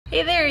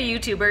Hey there,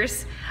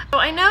 YouTubers. So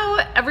I know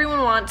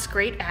everyone wants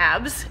great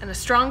abs and a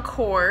strong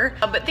core,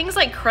 but things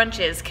like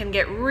crunches can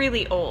get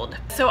really old.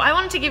 So I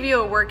wanted to give you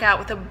a workout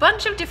with a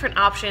bunch of different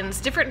options,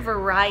 different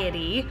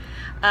variety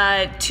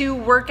to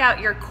work out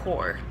your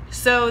core.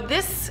 So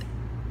this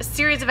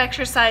series of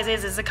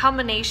exercises is a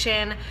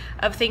combination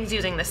of things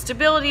using the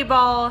stability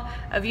ball,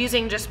 of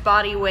using just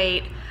body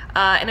weight,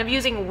 and of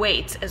using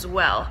weights as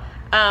well.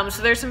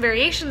 So there's some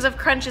variations of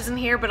crunches in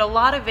here, but a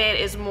lot of it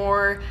is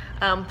more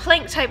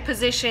plank type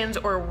positions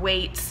or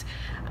weights.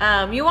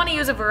 You want to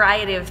use a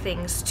variety of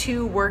things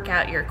to work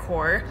out your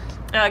core.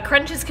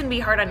 Crunches can be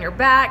hard on your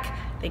back,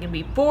 they can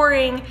be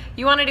boring.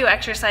 You want to do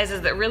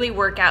exercises that really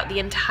work out the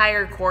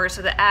entire core,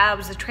 so the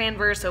abs, the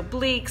transverse,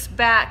 obliques,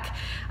 back,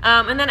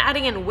 and then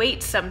adding in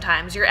weights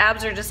sometimes. Your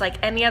abs are just like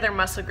any other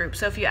muscle group,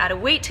 so if you add a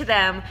weight to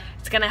them,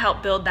 it's going to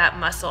help build that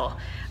muscle.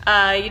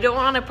 You don't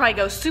want to probably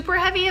go super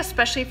heavy,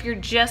 especially if you're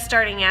just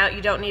starting out.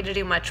 You don't need to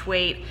do much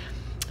weight.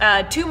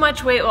 Too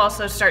much weight will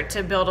also start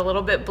to build a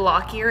little bit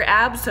blockier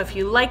abs, so if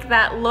you like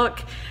that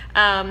look,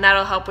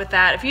 that'll help with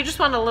that. If you just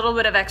want a little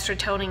bit of extra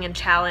toning and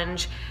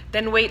challenge,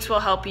 then weights will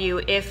help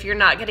you if you're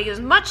not getting as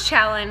much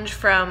challenge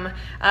from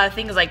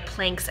things like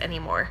planks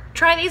anymore.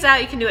 Try these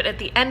out. You can do it at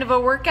the end of a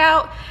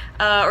workout,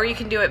 or you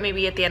can do it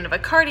maybe at the end of a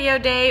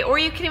cardio day, or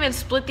you can even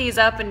split these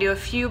up and do a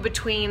few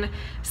between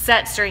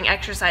sets during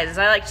exercises.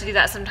 I like to do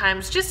that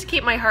sometimes just to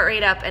keep my heart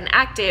rate up and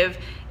active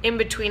in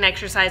between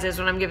exercises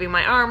when I'm giving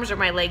my arms or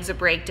my legs a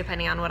break,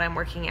 depending on what I'm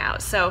working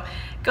out. So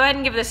go ahead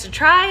and give this a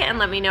try and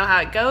let me know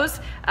how it goes.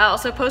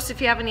 Also post if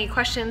you have any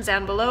questions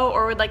down below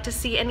or would like to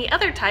see any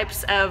other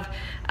types of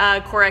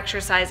core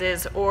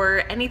exercises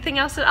or anything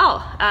else at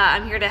all.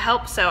 I'm here to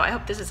help, so I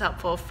hope this is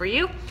helpful for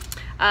you.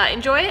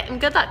 Enjoy it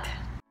and good luck.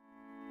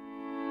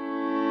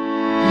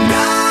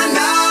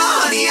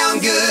 I'm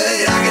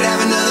good. I could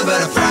have another,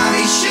 but I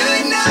probably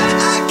should not.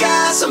 I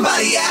got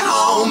somebody at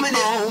home.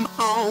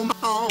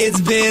 It's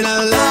been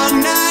a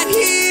long night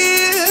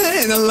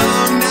here and a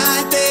long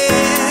night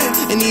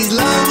there, and these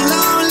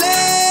long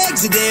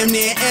legs are damn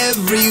near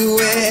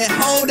everywhere.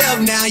 Hold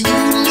up now, you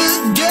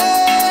look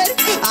good,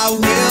 I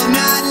will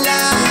not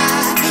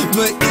lie,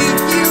 but if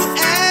you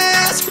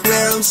ask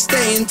where I'm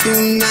staying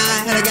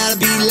tonight, I gotta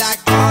be like,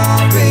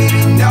 oh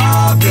baby,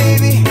 no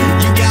baby,